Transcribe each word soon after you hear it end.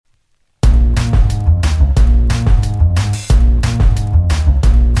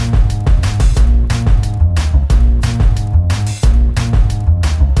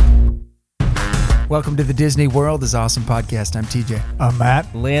welcome to the Disney World is Awesome podcast. I'm TJ. I'm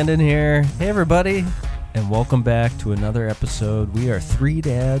Matt. Landon here. Hey, everybody, and welcome back to another episode. We are three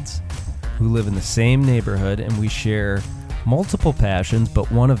dads who live in the same neighborhood, and we share multiple passions,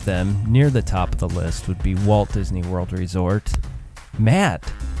 but one of them, near the top of the list, would be Walt Disney World Resort.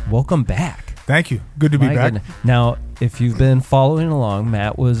 Matt, welcome back. Thank you. Good to be back. Goodness. Now, if you've been following along,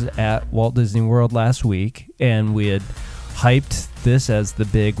 Matt was at Walt Disney World last week, and we had hyped this as the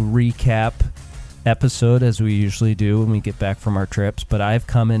big recap episode, as we usually do when we get back from our trips, but I've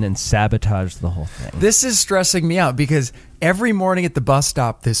come in and sabotaged the whole thing. This is stressing me out because every morning at the bus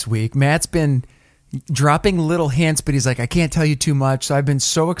stop this week, Matt's been dropping little hints, but he's like, I can't tell you too much. So I've been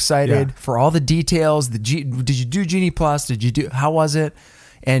so excited for all the details. Did you do Genie Plus? How was it?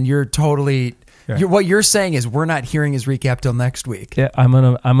 And you're totally... what you're saying is we're not hearing his recap till next week. Yeah, I'm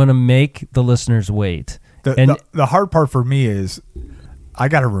gonna make the listeners wait. The hard part for me is I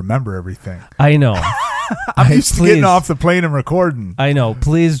got to remember everything. I know. I'm used to getting off the plane and recording. I know.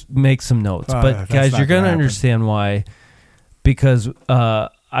 Please make some notes. But guys, you're going to understand why, because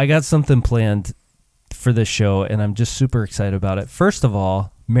I got something planned for this show, and I'm just super excited about it. First of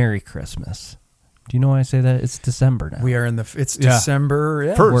all, Merry Christmas. Do you know why I say that? It's December now. We are it's December.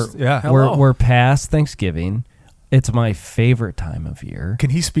 Yeah. First, We're past Thanksgiving. It's my favorite time of year. Can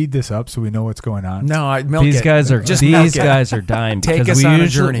he speed this up so we know what's going on? No, these guys are dying Take because us on a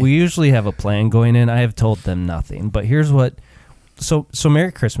journey. We usually have a plan going in. I have told them nothing, but here's what. So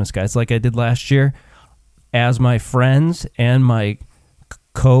Merry Christmas, guys! Like I did last year, as my friends and my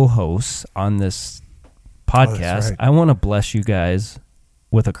co-hosts on this podcast, right. I want to bless you guys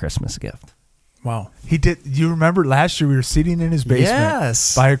with a Christmas gift. Wow. He did. You remember last year we were sitting in his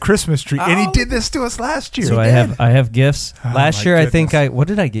basement by a Christmas tree, and he did this to us last year. So I have gifts. Last year, goodness. I think what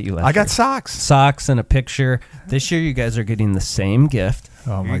did I get you last year? I got socks. Socks and a picture. This year, you guys are getting the same gift.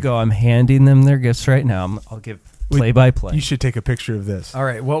 Oh Here you go. I'm handing them their gifts right now. I'll give play-by-play. You should take a picture of this. All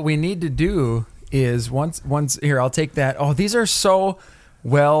right. What we need to do is once here, I'll take that. Oh, these are so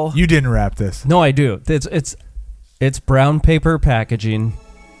well. You didn't wrap this. No, I do. It's brown paper packaging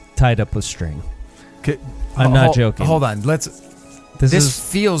tied up with string. I'm not joking. Hold on.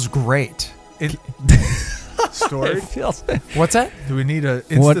 This feels great. Story? It feels. What's that? Do we need a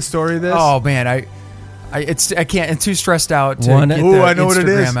Insta story of this? Oh man, I can't. I'm too stressed out to get Ooh, the I know what it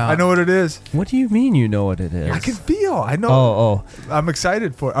is. Instagram out. I know what it is. What do you mean you know what it is? I can feel. I know. Oh. I'm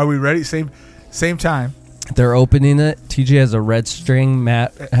excited for it. Are we ready? Same time. They're opening it. TJ has a red string.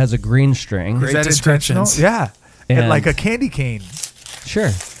 Matt has a green string. Great Is that intentional? descriptions. Yeah. And And- like a candy cane. Sure.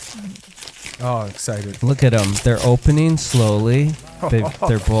 Oh, excited. Look at them. They're opening slowly.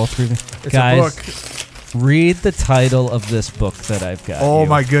 They're both reading. It's Guys, a book. read the title of this book that I've got. Oh, you.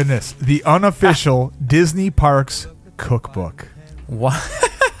 my goodness. The unofficial Disney Parks cookbook. What?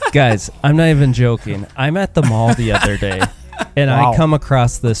 Guys, I'm not even joking. I'm at the mall the other day, and Wow. I come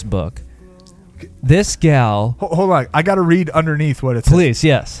across this book. This gal... Hold on. I got to read underneath what it says. Please,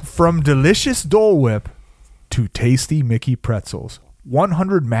 yes. From delicious Dole Whip to tasty Mickey pretzels.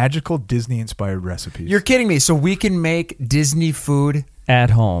 100 magical Disney-inspired recipes. You're kidding me. So we can make Disney food?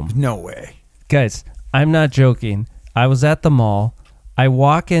 At home. No way. Guys, I'm not joking. I was at the mall. I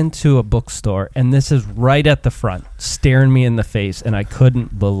walk into a bookstore, and this is right at the front, staring me in the face, and I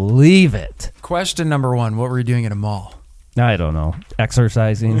couldn't believe it. Question number one: what were you doing at a mall? I don't know.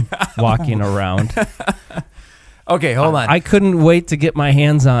 Exercising, walking around. Okay, hold on. I couldn't wait to get my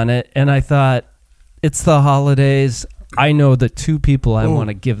hands on it, and I thought, it's the holidays. I know the two people I want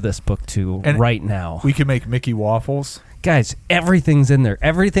to give this book to right now. We can make Mickey waffles. Guys, everything's in there.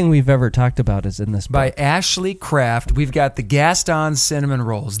 Everything we've ever talked about is in this book. By Ashley Kraft, we've got the Gaston cinnamon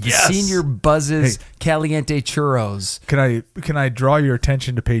rolls, the Senior Buzz's Caliente churros. Can I draw your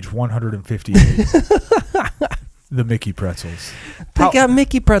attention to page 158? The Mickey pretzels. They got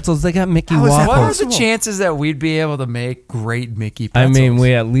Mickey pretzels. They got Mickey How is that waffles. What are the chances that we'd be able to make great Mickey I pretzels? mean,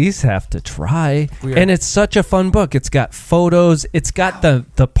 we at least have to try. We are- And it's such a fun book. It's got photos. It's got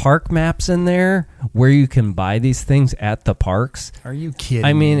the park maps in there where you can buy these things at the parks. Are you kidding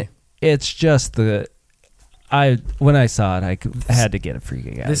I me? mean, it's just when I saw it, I had to get it for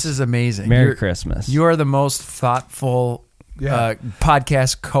you guys. This is amazing. Merry Christmas. You are the most thoughtful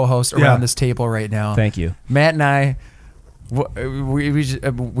podcast co-host around this table right now. Thank you. Matt and I,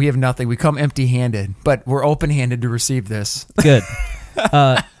 we have nothing. We come empty-handed, but we're open-handed to receive this. Good.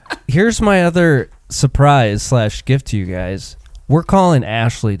 Here's my other surprise / gift to you guys. We're calling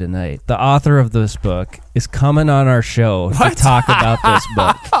Ashley tonight. The author of this book is coming on our show to talk about this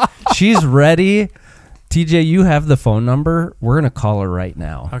book. She's ready. TJ, you have the phone number. We're going to call her right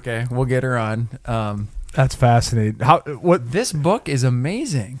now. Okay, we'll get her on. That's fascinating. What this book is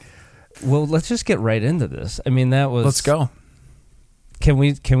amazing. Well, let's just get right into this. I mean, that was. Let's go. Can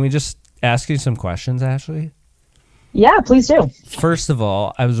we just ask you some questions, Ashley? Yeah, please do. First of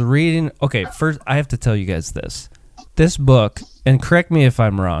all, I was reading. Okay, first I have to tell you guys this. This book, and correct me if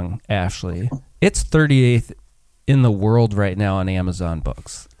I'm wrong, Ashley. It's 38th in the world right now on Amazon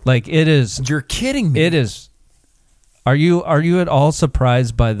Books. Like it is. You're kidding me. It is. Are you at all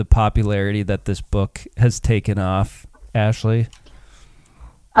surprised by the popularity that this book has taken off, Ashley?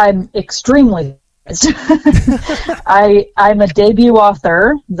 I'm extremely I'm a debut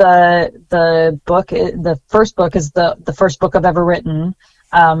author. The first book is the first book I've ever written.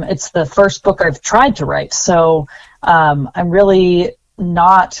 It's the first book I've tried to write. So I'm really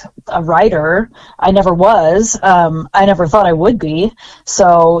not a writer. I never was. I never thought I would be.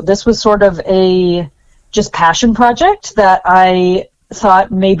 So this was sort of a just passion project that I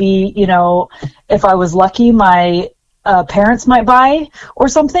thought maybe, if I was lucky, my parents might buy or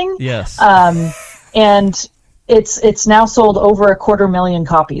something. Yes. And it's now sold over 250,000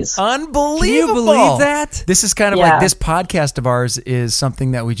 copies. Unbelievable. Can you believe that? This is kind of Yeah. like this podcast of ours is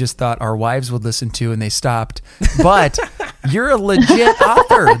something that we just thought our wives would listen to and they stopped. But you're a legit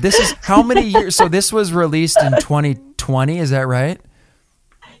author. This is how many years? So this was released in 2020, is that right?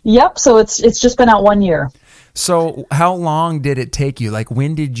 Yep. So it's just been out 1 year. So how long did it take you? Like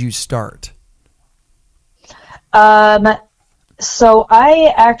when did you start? So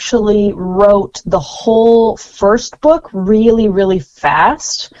I actually wrote the whole first book really, really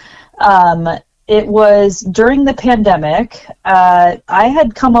fast. It was during the pandemic. I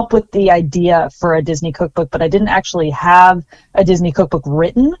had come up with the idea for a Disney cookbook, but I didn't actually have a Disney cookbook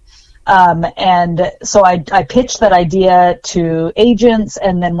written. And so I pitched that idea to agents,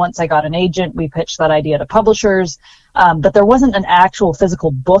 and then once I got an agent, we pitched that idea to publishers. But there wasn't an actual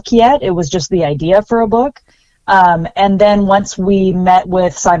physical book yet. It was just the idea for a book. And then once we met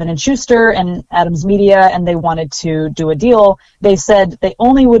with Simon & Schuster and Adams Media and they wanted to do a deal, they said they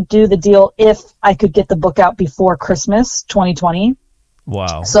only would do the deal if I could get the book out before Christmas 2020.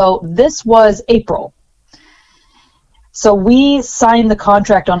 Wow. So this was April. So we signed the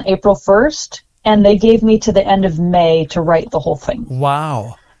contract on April 1st, and they gave me to the end of May to write the whole thing.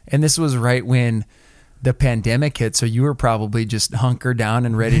 Wow. And this was right when the pandemic hit, so you were probably just hunkered down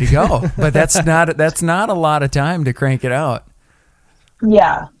and ready to go. But that's not a lot of time to crank it out.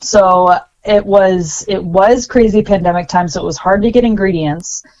 Yeah. So it was crazy pandemic time, so it was hard to get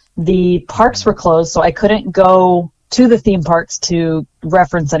ingredients. The parks were closed, so I couldn't go to the theme parks to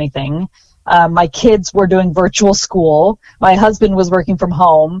reference anything. My kids were doing virtual school. My husband was working from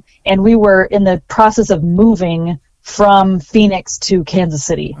home, and we were in the process of moving from Phoenix to Kansas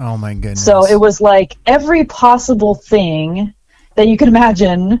City. Oh my goodness. So it was like every possible thing that you can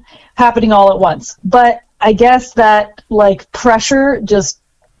imagine happening all at once. But I guess that like pressure just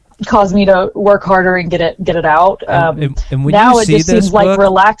caused me to work harder and get it out. And when now you it see just this seems like book-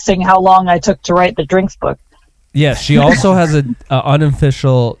 relaxing how long I took to write the drinks book. Yeah, she also has a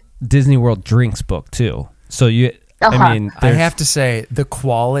unofficial Disney World drinks book too. So I mean, I have to say the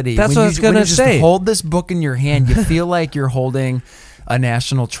quality. That's when what I you- was gonna when you just say. hold this book in your hand, you feel like you're holding a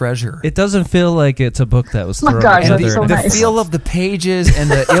national treasure. it doesn't feel like it's a book that was Oh my thrown gosh, together. that's so in a- the nice. feel of the pages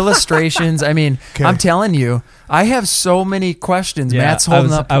and the illustrations. I mean, Okay. I'm telling you, I have so many questions. Yeah, Matt's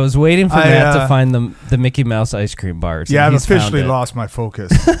holding up. I was waiting for I, Matt to find the Mickey Mouse ice cream bars. Yeah, and I've he's found officially it. lost my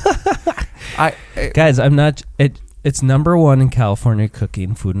focus. Guys, I'm not. It's number one in California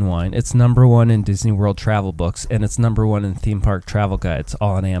cooking, food, and wine. It's number one in Disney World travel books, and it's number one in theme park travel guides,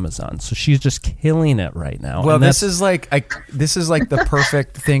 all on Amazon. So she's just killing it right now. Well, and this is like the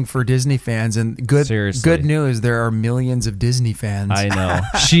perfect thing for Disney fans, and Seriously. good news. There are millions of Disney fans. I know.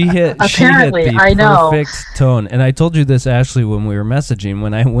 She hit Apparently, the I know. perfect tone. And I told you this, Ashley, when we were messaging.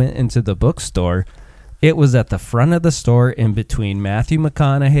 When I went into the bookstore, it was at the front of the store in between Matthew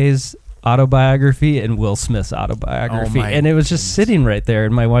McConaughey's autobiography and Will Smith's autobiography. Oh my And it was just sitting right there.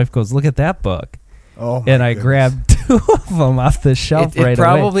 And my wife goes, "Look at that book." Oh, my And I goodness. grabbed two of them off the shelf It right away.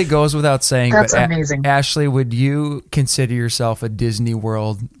 probably goes without saying, That's but amazing. Ashley, would you consider yourself a Disney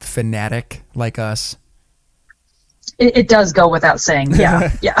World fanatic like us? It does go without saying.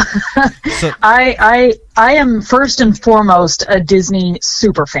 Yeah. Yeah. So- I am first and foremost a Disney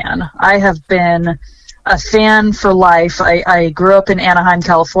super fan. I have been a fan for life. I grew up in Anaheim,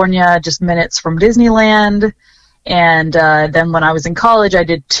 California, just minutes from Disneyland. And then when I was in college, I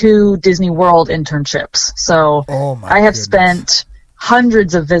did 2 Disney World internships. So Oh, my I have goodness. spent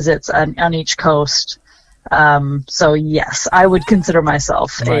hundreds of visits on each coast. So yes, I would consider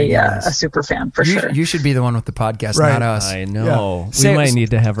myself My a goodness. super fan for sure. You should be the one with the podcast, Right. not us. I know. We Say- might need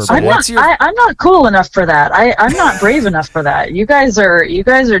to have her So back. what's your- I'm not cool enough for that. I'm not brave enough for that. You guys are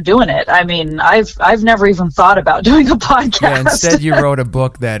doing it. I mean, I've never even thought about doing a podcast. Yeah, instead, you wrote a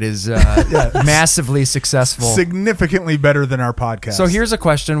book that is massively successful. Significantly better than our podcast. So here's a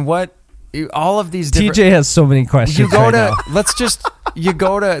question: all of these different TJ has so many questions. you go right to now. you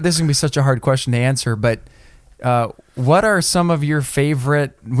go to this is gonna be such a hard question to answer, but what are some of your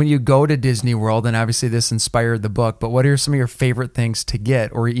favorite when you go to Disney World? And obviously this inspired the book, but what are some of your favorite things to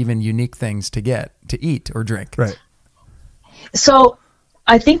get, or even unique things to get, to eat or drink? right. So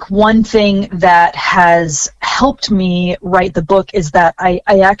I think one thing that has helped me write the book is that I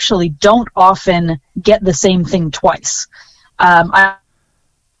actually don't often get the same thing twice. I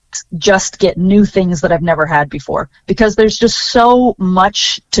just get new things that I've never had before because there's just so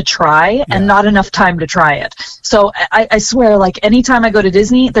much to try and not enough time to try it. So I swear, like anytime I go to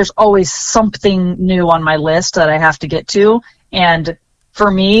Disney, there's always something new on my list that I have to get to. And for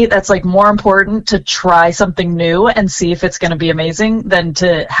me, that's like more important to try something new and see if it's going to be amazing than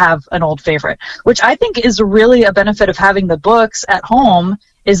to have an old favorite, which I think is really a benefit of having the books at home,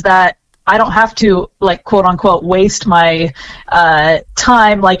 is that I don't have to, like, quote unquote, waste my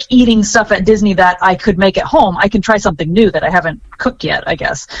time like eating stuff at Disney that I could make at home. I can try something new that I haven't cooked yet, I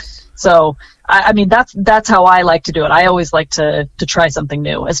guess. So, I mean, that's how I like to do it. I always like to try something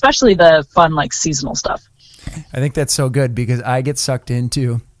new, especially the fun, like, seasonal stuff. I think that's so good because I get sucked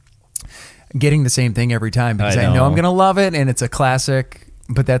into getting the same thing every time because I know I'm going to love it and it's a classic,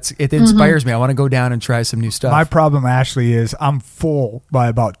 but it inspires me. I want to go down and try some new stuff. My problem, Ashley, is I'm full by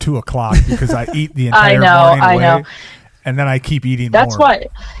about 2:00 because I eat the entire morning I away, know. and then I keep eating That's more. why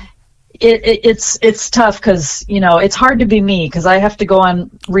it's tough because, you know, it's hard to be me because I have to go on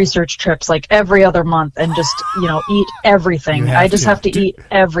research trips like every other month and just, you know, eat everything. You I have just to. have to eat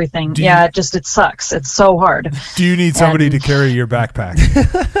everything. do Yeah, you- it sucks. It's so hard. Do you need somebody And- to carry your backpack?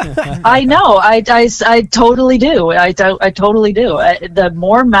 I know. I totally do. I totally do. The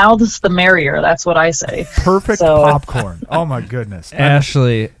more mouths, the merrier. That's what I say. Perfect So- popcorn. Oh my goodness.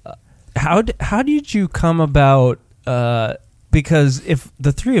 Ashley, how did you come about? Because if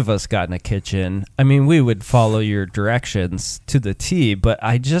the three of us got in a kitchen, I mean, we would follow your directions to the T, but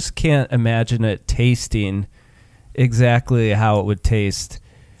I just can't imagine it tasting exactly how it would taste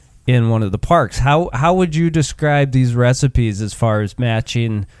in one of the parks. How would you describe these recipes as far as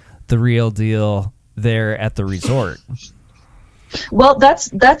matching the real deal there at the resort? Well, that's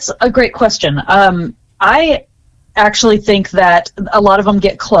a great question. I actually think that a lot of them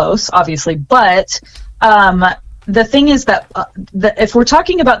get close, obviously, but the thing is that if we're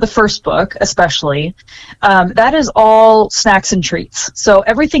talking about the first book, especially, that is all snacks and treats. So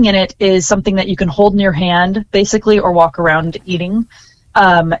everything in it is something that you can hold in your hand, basically, or walk around eating.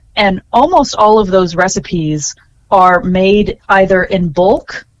 And almost all of those recipes are made either in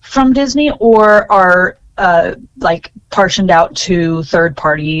bulk from Disney or are like portioned out to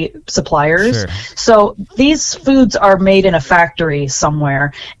third-party suppliers. Sure. So these foods are made in a factory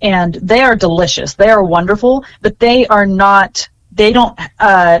somewhere, and they are delicious. They are wonderful, but they are not. They don't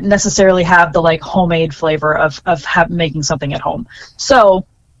necessarily have the like homemade flavor of making something at home. So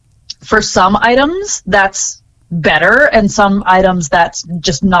for some items, that's better, and some items that's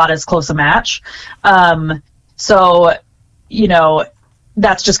just not as close a match. So, you know,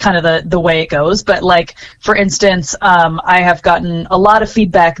 that's just kind of the way it goes. But like, for instance, I have gotten a lot of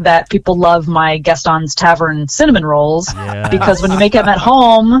feedback that people love my Gaston's Tavern cinnamon rolls because when you make them at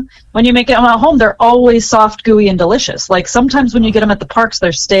home, they're always soft, gooey, and delicious. Like sometimes when you get them at the parks,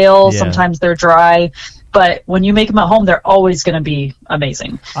 they're stale, sometimes they're dry. But when you make them at home, they're always going to be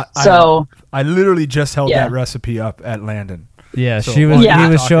amazing. I literally just held Yeah. that recipe up at Landon. Yeah, So he while was you he were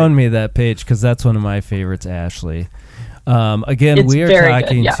was talking- showing me that page because that's one of my favorites, Ashley. Again, It's we are very good,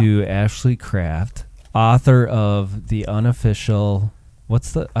 talking yeah. to Ashley Kraft, author of the unofficial.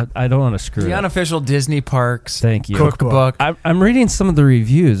 What's the? I don't want to screw the it up. unofficial Disney Parks Thank you. cookbook. I'm reading some of the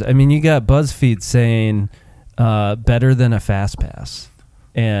reviews. I mean, you got BuzzFeed saying better than a Fast Pass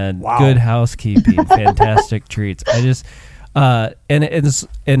and Wow. Good Housekeeping, fantastic treats. I just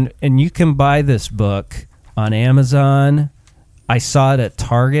and you can buy this book on Amazon. I saw it at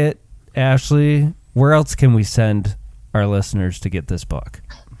Target. Ashley, where else can we send our listeners to get this book?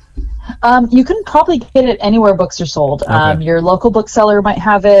 You can probably get it anywhere books are sold. Okay. Your local bookseller might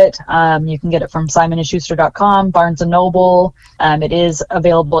have it. You can get it from SimonandSchuster.com, Barnes & Noble. It is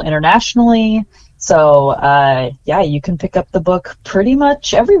available internationally. So, yeah, you can pick up the book pretty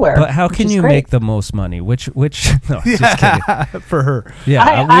much everywhere. But how which can is you great. make the most money? Which? No, just kidding. For her. Yeah,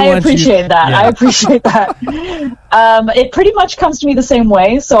 I appreciate that. Yeah. I appreciate that. It pretty much comes to me the same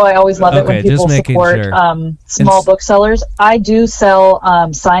way, so I always love it when Okay, just people making support sure. small booksellers. I do sell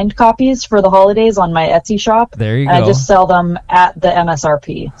signed copies for the holidays on my Etsy shop. There you and go. I just sell them at the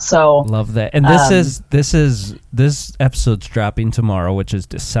MSRP. So Love that. And this episode's dropping tomorrow, which is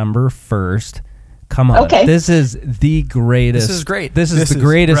December 1st. Come on. Okay. This is the greatest. This is great. This is This the is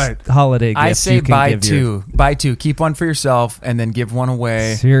greatest right. holiday gift I say you can buy give two. Buy two. Keep one for yourself and then give one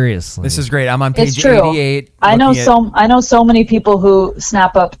away. Seriously. This is great. I'm on it's page true. 88. I know looking at- I know so many people who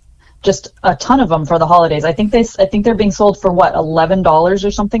snap up just a ton of them for the holidays. I think they're being sold for what, $11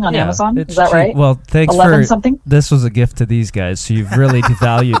 or something on Amazon. it's Is that cheap. right? Well, thanks 11 for something? This was a gift to these guys, so you've really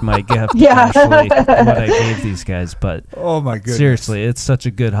devalued my gift. Yeah. Actually, what I gave these guys, but Oh my goodness. seriously, it's such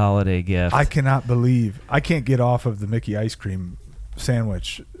a good holiday gift. I cannot believe I can't get off of the Mickey ice cream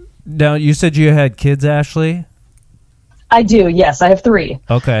sandwich. Now, you said you had kids, Ashley. I do. Yes, I have 3.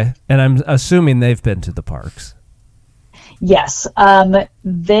 Okay, and I'm assuming they've been to the parks. Yes.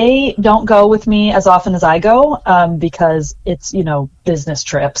 They don't go with me as often as I go because it's, business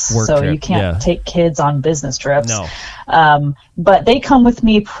trips. Work so trip, you can't yeah. take kids on business trips. No. But they come with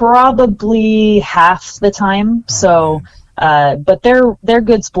me probably half the time. But they're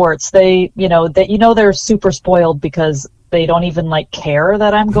good sports. They're super spoiled because they don't even care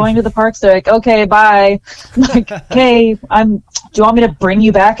that I'm going to the parks. They're like, okay, bye. I'm like, okay, do you want me to bring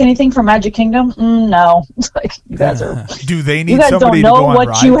you back anything from Magic Kingdom? No. It's like, you guys Do they you need guys don't somebody to know go on what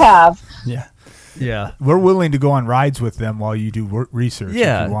rides? you have. Yeah. Yeah. We're willing to go on rides with them while you do research.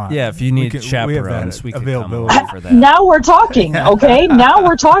 Yeah, if you want. yeah. If you We need can- we have chaperones, that we can come availability. over for that. Now we're talking, okay? Now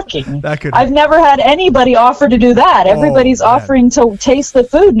we're talking. That could- I've never had anybody offer to do that. Everybody's man. offering to taste the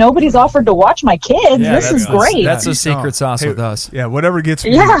food. Nobody's offered to watch my kids. Yeah, this is that's- great. That's the secret sauce Hey, with us. Yeah, whatever gets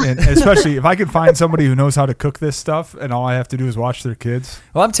me, Yeah. and especially if I can find somebody who knows how to cook this stuff, and all I have to do is watch their kids.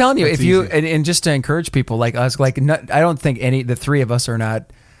 Well, I'm telling you, That's if you easy. and just to encourage people like us, I don't think the 3 of us are not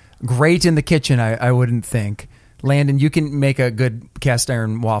great in the kitchen. I wouldn't think. Landon, you can make a good cast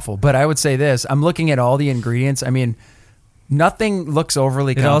iron waffle, but I would say this: I'm looking at all the ingredients. I mean, nothing looks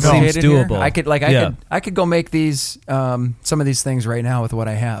overly It all complicated. seems here. doable. I could go make these some of these things right now with what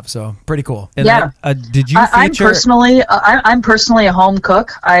I have. So pretty cool. And Yeah. did you I'm feature? I'm personally a home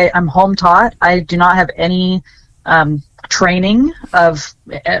cook. I'm home taught. I do not have any training of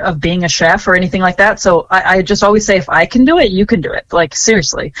being a chef or anything like that. So I just always say, if I can do it, you can do it. Like,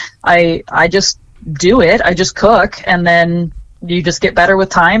 seriously, I just do it. I just cook, and then you just get better with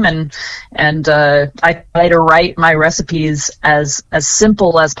time. And I try to write my recipes as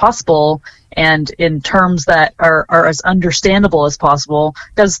simple as possible and in terms that are as understandable as possible,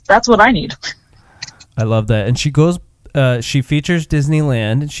 because that's what I need. I love that. And she features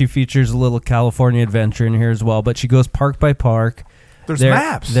Disneyland, and she features a little California Adventure in here as well, but she goes park by park. There's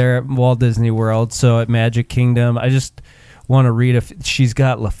maps. They're at Walt Disney World, so at Magic Kingdom. I just want to read she's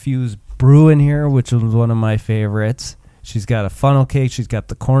got LaFue's Brew in here, which was one of my favorites. She's got a funnel cake. She's got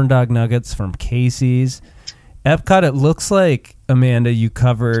the corn dog nuggets from Casey's. Epcot, it looks like, Amanda, you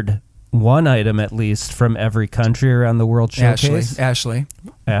covered one item at least from every country around the World Showcase. Ashley.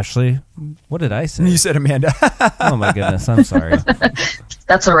 Ashley, what did I say? You said Amanda. Oh my goodness, I'm sorry.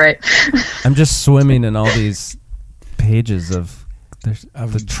 That's all right. I'm just swimming in all these pages of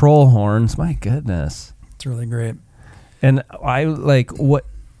the troll horns. My goodness. It's really great. And I like what.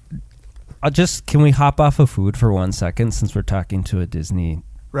 Can we hop off of food for 1 second, since we're talking to a Disney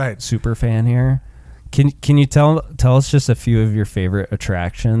Right. super fan here? Can you tell us just a few of your favorite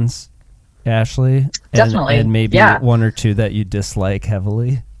attractions, Ashley? Definitely, and maybe yeah. one or two that you dislike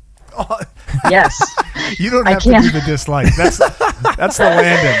heavily. Yes. You don't I have to can't- do the dislike. That's the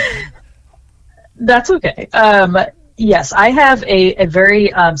Landon. That's okay. Yes, I have a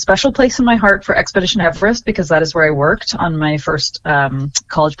very special place in my heart for Expedition Everest, because that is where I worked on my first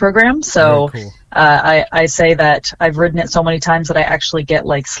college program. So Very cool. I say that I've ridden it so many times that I actually get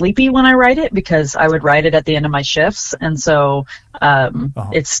sleepy when I ride it, because I would ride it at the end of my shifts. And so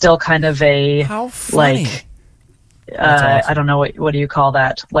it's still kind of a, How funny. awesome. I don't know, what do you call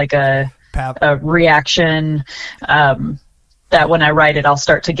that? Like a Pap. reaction that when I write it, I'll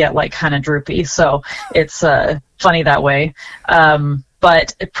start to get kind of droopy. So it's funny that way.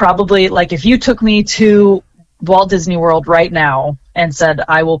 But it probably, if you took me to Walt Disney World right now and said,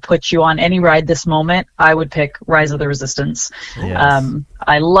 I will put you on any ride this moment, I would pick Rise of the Resistance. Yes.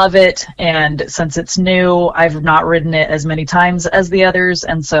 I love it. And since it's new, I've not ridden it as many times as the others.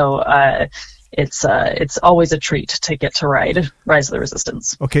 And so it's always a treat to get to ride Rise of the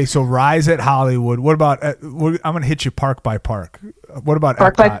Resistance. Okay, so Rise at Hollywood. What about? I'm going to hit you park by park. What about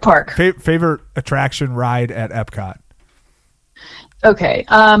Park Epcot? by park? Favorite attraction ride at Epcot? Okay,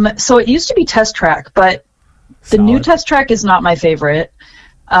 so it used to be Test Track, but the new Test Track is not my favorite.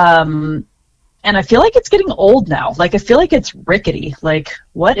 And I feel like it's getting old now. Like, I feel like it's rickety. Like,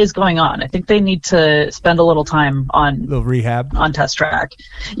 what is going on? I think they need to spend a little time on little rehab on Test Track.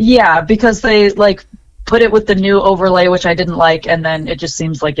 Yeah, because they like put it with the new overlay, which I didn't like, and then it just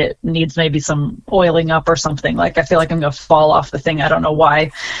seems like it needs maybe some oiling up or something. Like, I feel like I'm gonna fall off the thing. I don't know why.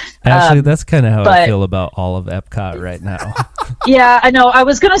 Actually, that's kind of how I feel about all of Epcot right now. Yeah, I know. I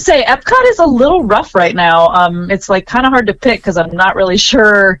was gonna say Epcot is a little rough right now. It's like kind of hard to pick because I'm not really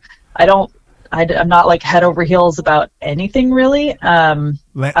sure. I'm not like head over heels about anything really.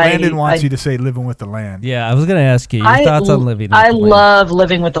 Landon wants you to say Living with the Land. Yeah, I was going to ask you your thoughts on Living with the Land. I love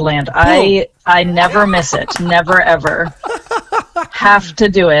Living with the Land. I never miss it. Never, ever. Have to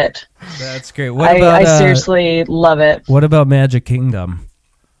do it. That's great. What about, I seriously love it. What about Magic Kingdom?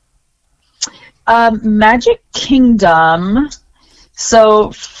 Magic Kingdom.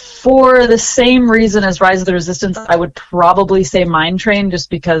 So for the same reason as Rise of the Resistance, I would probably say Mine Train, just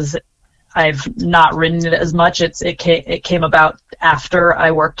because I've not ridden it as much. It came about after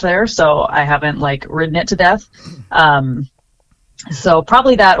I worked there, so I haven't like ridden it to death. So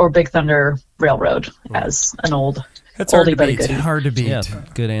probably that or Big Thunder Railroad as an old That's hard oldie to but a beat. goodie. Hard to beat. Yeah,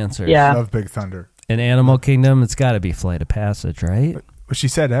 good answer. Yeah. Love Big Thunder. In Animal Kingdom, it's got to be Flight of Passage, right? Well, she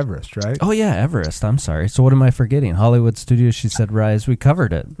said Everest, right? Oh, yeah, Everest. I'm sorry. So what am I forgetting? Hollywood Studios, she said Rise. We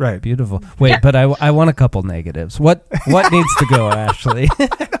covered it. Right. Beautiful. Wait, but I want a couple negatives. What needs to go, Ashley?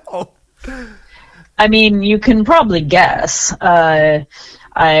 I mean, you can probably guess. I'm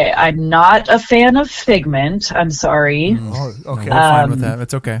not a fan of Figment. I'm sorry. Oh, okay. We're fine with that.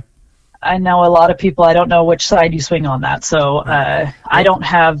 It's okay. I know a lot of people, I don't know which side you swing on that. So I don't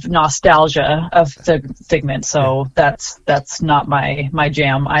have nostalgia of Figment, so that's not my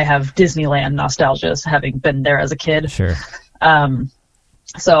jam. I have Disneyland nostalgia, having been there as a kid. Sure.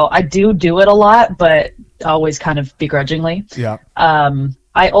 So I do it a lot, but always kind of begrudgingly. Yeah.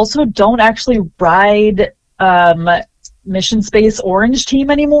 I also don't actually ride Mission Space Orange Team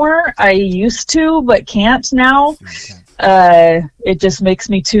anymore. I used to, but can't now. It just makes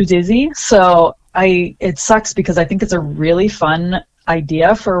me too dizzy. So it sucks because I think it's a really fun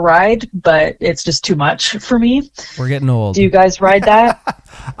idea for a ride, but it's just too much for me. We're getting old. Do you guys ride that?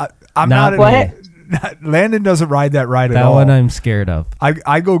 I'm Not not. what? Landon doesn't ride that ride at That all. one I'm scared of.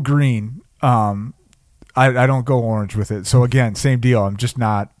 I go green. I don't go orange with it. So again, same deal. I'm just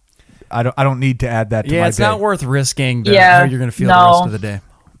not. I don't need to add that to my It's day. not worth risking Yeah, how you're going to feel no. the rest of the day.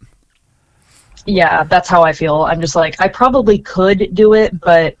 Yeah, that's how I feel. I'm just like, I probably could do it,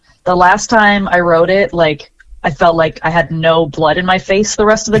 but the last time I rode it, like, I felt like I had no blood in my face the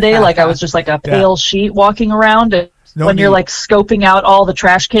rest of the day. Like I was just like a pale sheet walking around. And No when you're need. like scoping out all the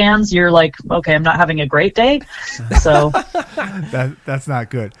trash cans, you're like, okay, I'm not having a great day. So That's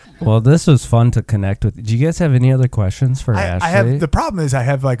not good. Well, this was fun to connect with. Do you guys have any other questions for I Ashley? have the problem is I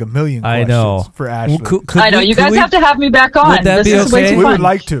have like a million I questions know. for Ashley. Well, could I know we- you could guys we- have to have me back on. Would that This be is way okay? too we fun. would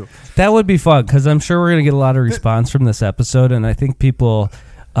like to. That would be fun because I'm sure we're going to get a lot of response from this episode. And I think people,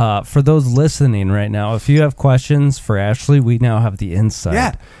 for those listening right now, if you have questions for Ashley, we now have the insight.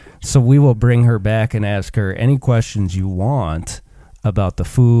 Yeah. So we will bring her back and ask her any questions you want about the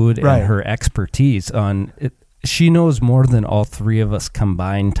food Right. and her expertise on it. She knows more than all three of us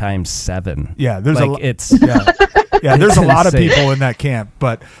combined times 7. Yeah, there's like a it's yeah. There's a lot of insane. people in that camp,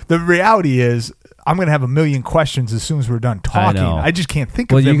 but the reality is I'm gonna have a million questions as soon as we're done talking. know. I just can't think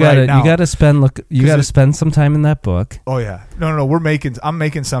well. of them You gotta right now. you gotta spend it- spend some time in that book. Oh yeah, no. I'm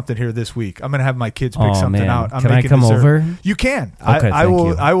making something here this week. I'm gonna have my kids pick Oh, something man. out. I'm Can I making come dessert. over? You can. Okay, I thank will.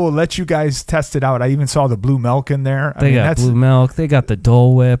 you. I will let you guys test it out. I even saw the blue milk in there. They got blue milk. They got the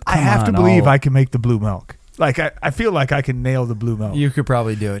Dole Whip. I Come have to on, believe all- I can make the blue milk. Like I feel like I can nail the blue milk. You could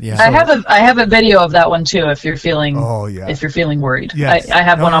probably do it. Yeah. I have a video of that one too. If you're feeling if you're feeling worried, Yes. I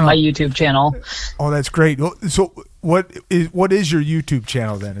have No, one on no. my YouTube channel. Oh, that's great. So what is your YouTube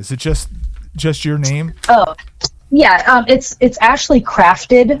channel then? Is it just your name? Oh, yeah. It's Ashley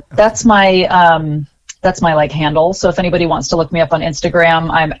Crafted. That's my like handle. So if anybody wants to look me up on Instagram,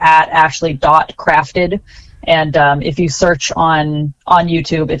 I'm at ashley.crafted. And if you search on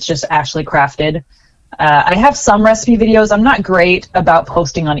YouTube, it's just Ashley Crafted. I have some recipe videos. I'm not great about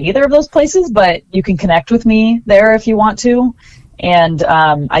posting on either of those places, but you can connect with me there if you want to. And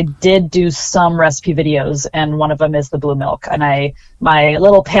I did do some recipe videos, and one of them is the blue milk. And my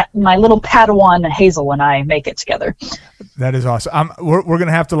little Padawan Hazel and I make it together. That is awesome. We're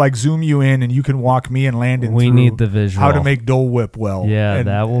gonna have to like zoom you in, and you can walk me and Landon. We through need the visual. how to make Dole Whip well. Yeah, And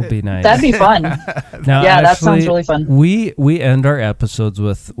that will be nice. That'd be fun. Now, Yeah, that Ashley, sounds really fun. We end our episodes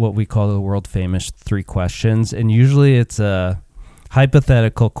with what we call the world famous 3 questions, and usually it's a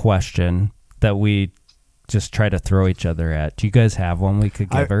hypothetical question that we just try to throw each other at. Do you guys have one we could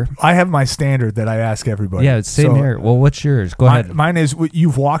give her? I have my standard that I ask everybody. Yeah, it's same So, here. Well, what's yours? Go ahead. Mine is,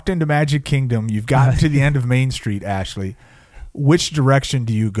 you've walked into Magic Kingdom. You've gotten to the end of Main Street, Ashley. Which direction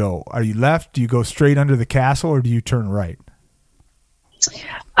do you go? Are you left? Do you go straight under the castle, or do you turn right?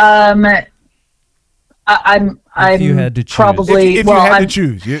 I'm If you had to choose. probably If well. you had I'm, to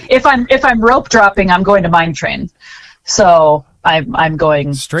choose. if I'm rope dropping, I'm going to Mine Train. So I'm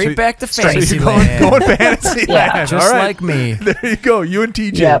going. Straight back to So fantasy you're land. going fantasy Yeah. land. Just All right. like me. There you go. You and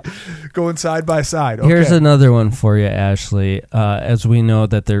TJ Yep. going side by side. Okay. Here's another one for you, Ashley. As we know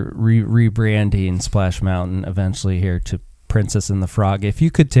that they're rebranding Splash Mountain eventually here to Princess and the Frog. If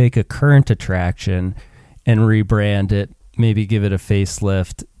you could take a current attraction and rebrand it, maybe give it a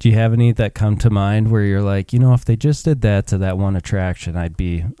facelift, do you have any that come to mind where you're like, if they just did that to that one attraction, I'd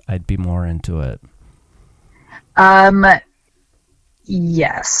be more into it?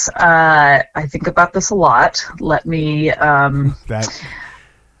 Yes. I think about this a lot. Let me. That.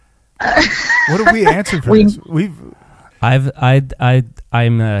 What have we answered for We- this?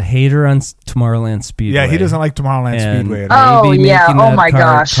 I'm a hater on Tomorrowland Speedway. Yeah, he doesn't like Tomorrowland And- Speedway at all. Oh Maybe yeah! making Oh that my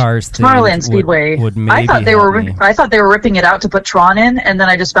gosh! Cars thing Tomorrowland Speedway. would maybe I thought they help were. me. I thought they were ripping it out to put Tron in, and then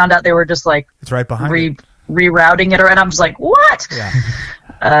I just found out they were just like It's right behind it. rerouting it, and I'm just like, what?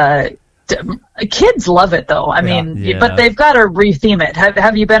 Yeah. Kids love it though. I mean, Yeah. but they've got to retheme it.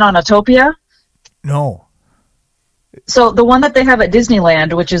 Have you been on Autopia? No. So the one that they have at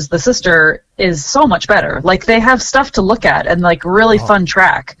Disneyland, which is the sister, is so much better. Like they have stuff to look at and like really fun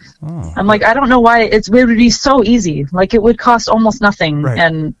track. Oh. I'm like, I don't know why it would be so easy. Like it would cost almost nothing, Right.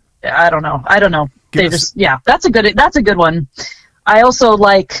 and I don't know. Give They us- that's a good one. I also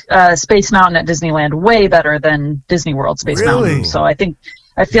like Space Mountain at Disneyland way better than Disney World Space Really? Mountain. So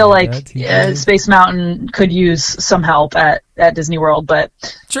I feel like that's easy. Space Mountain could use some help at Disney World, but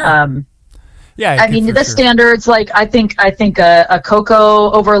Sure. I could mean, for the sure. standards, like I think a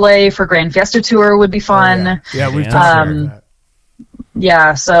Coco overlay for Grand Fiesta Tour would be fun. Oh, yeah, we've Yeah. talked about that.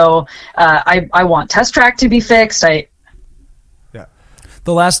 Yeah, so I want Test Track to be fixed.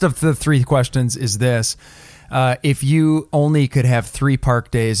 The last of the 3 questions is this. If you only could have 3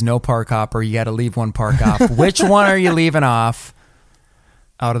 park days, no park hopper, you got to leave one park off. Which one are you leaving off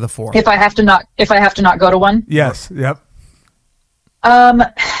out of the 4? If I have to not go to one, Yes. Yep.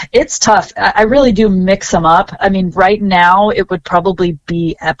 it's tough. I really do mix them up. I mean, right now it would probably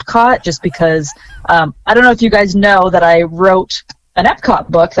be Epcot, just because I don't know if you guys know that I wrote an Epcot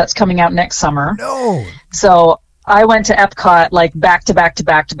book that's coming out next summer. No. So I went to Epcot like back to back to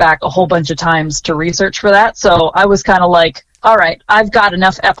back to back a whole bunch of times to research for that. So I was kind of like, all right, I've got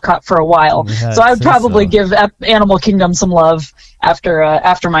enough Epcot for a while. Yeah, So I would I'd say probably so. give Animal Kingdom some love after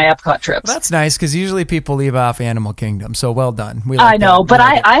my Epcot trips. That's nice because usually people leave off Animal Kingdom. So well done. We like I know, that. but We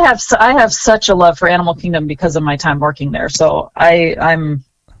like it. I have such a love for Animal Kingdom because of my time working there. So I'm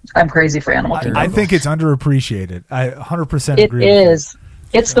crazy for Animal Kingdom. I think it's underappreciated. I 100% It agree with you. is.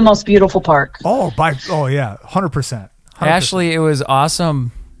 It's the most beautiful park. Oh yeah, 100%. Ashley, it was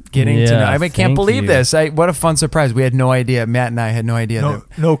awesome getting to Yeah, know. I can't thank believe you. this. What a fun surprise. We had no idea. Matt and I had no idea that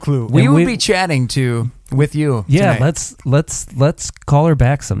No clue. we And would we- be chatting with you. Yeah, tonight. let's call her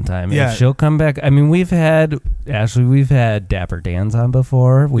back sometime. Yeah. And she'll come back. I mean, we've had Dapper Dan's on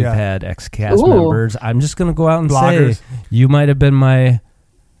before. We've Yeah. had ex-cast Ooh. members. I'm just gonna go out and Bloggers. say you might have been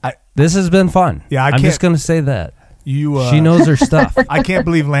this has been fun. Yeah, I'm can't- just gonna say that. You. She knows her stuff. I can't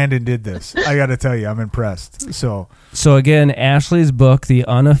believe Landon did this. I got to tell you, I'm impressed. So So again, Ashley's book, The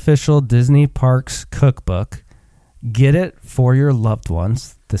Unofficial Disney Parks Cookbook. Get it for your loved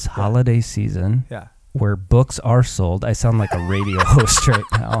ones this holiday season. yeah. Where books are sold. I sound like a radio host right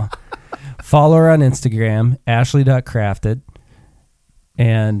now. Follow her on Instagram, ashley.crafted.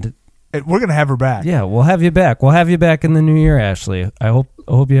 And We're gonna have her back. yeah, we'll have you back. We'll have you back in the new year, Ashley. I hope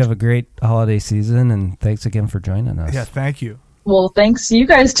you have a great holiday season, and thanks again for joining us. Yeah. Thank you. Well, thanks you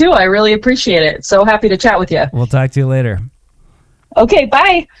guys too. I really appreciate it. So happy to chat with you. We'll talk to you later. Okay,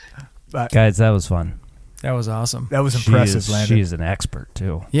 bye. Guys, that was fun. That was awesome. That was impressive, Landon. She's an expert,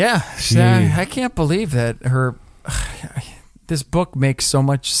 too. Yeah, She- I can't believe that this book makes so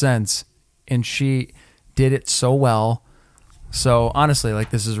much sense, and she did it so well. So honestly, like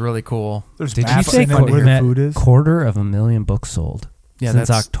this is really cool. There's Did you maps say in it where the Matt, food is. 250,000 books sold Yeah, since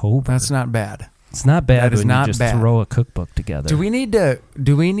that's October? That's not bad. It's not bad that is when not you just bad. throw a cookbook together. Do we need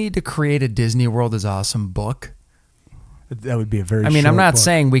to create a Disney World is Awesome book? That would be a very. I mean, I'm short not book.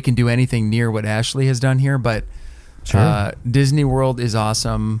 saying we can do anything near what Ashley has done here, but Sure. Disney World is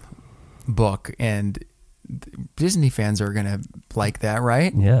Awesome book, and Disney fans are gonna like that,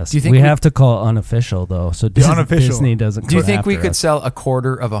 right? Yes. Do you think we have to call it unofficial though, so unofficial. Disney doesn't. Do you come think we after could us. sell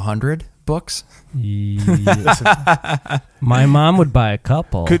 250 books? Yes. My mom would buy a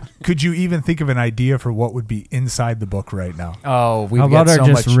couple. Could you even think of an idea for what would be inside the book right now? Oh, we've How about got our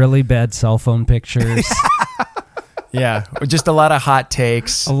so just much. really bad cell phone pictures? Yeah, just a lot of hot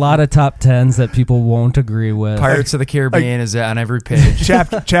takes. A lot of top tens that people won't agree with. Pirates of the Caribbean is on every page.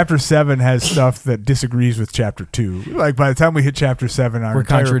 Chapter 7 has stuff that disagrees with Chapter 2. Like by the time we hit Chapter 7, our We're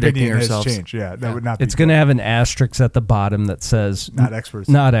entire contradicting opinion ourselves. has changed. Yeah, that would not be. It's going to have an asterisk at the bottom that says not experts.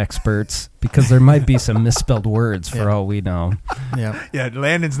 not experts, because there might be some misspelled words for all we know. Yeah. Yeah,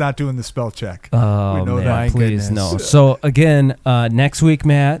 Landon's not doing the spell check. Oh, We know man, that. My please goodness. no. So again, next week,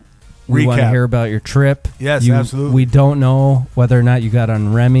 Matt, we want to Recap. hear about your trip. Yes, absolutely. We don't know whether or not you got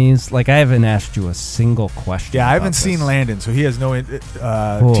on Remy's. Like, I haven't asked you a single question. Yeah, I about haven't seen this. Landon, so he has no.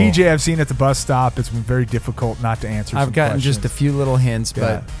 Cool. TJ, I've seen at the bus stop. It's been very difficult not to answer. I've some gotten questions. just a few little hints,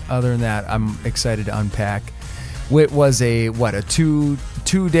 Yeah. but other than that, I'm excited to unpack. It was a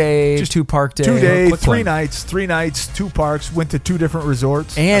two-day, Just two-park day, 2 days, quick 3 one. nights, 3 nights, 2 parks. Went to 2 different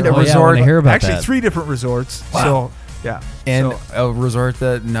resorts, and a Oh, yeah, I resort, wanna hear about actually that. 3 different resorts. Wow. So yeah, and so, a resort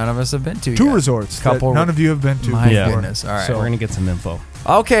that none of us have been to. 2 yet. resorts. Couple- that none of you have been to. My Yeah. goodness! All right. So we're going to get some info.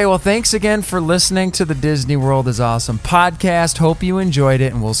 Okay, well, thanks again for listening to the Disney World is Awesome podcast. Hope you enjoyed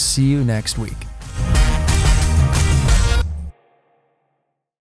it, and we'll see you next week.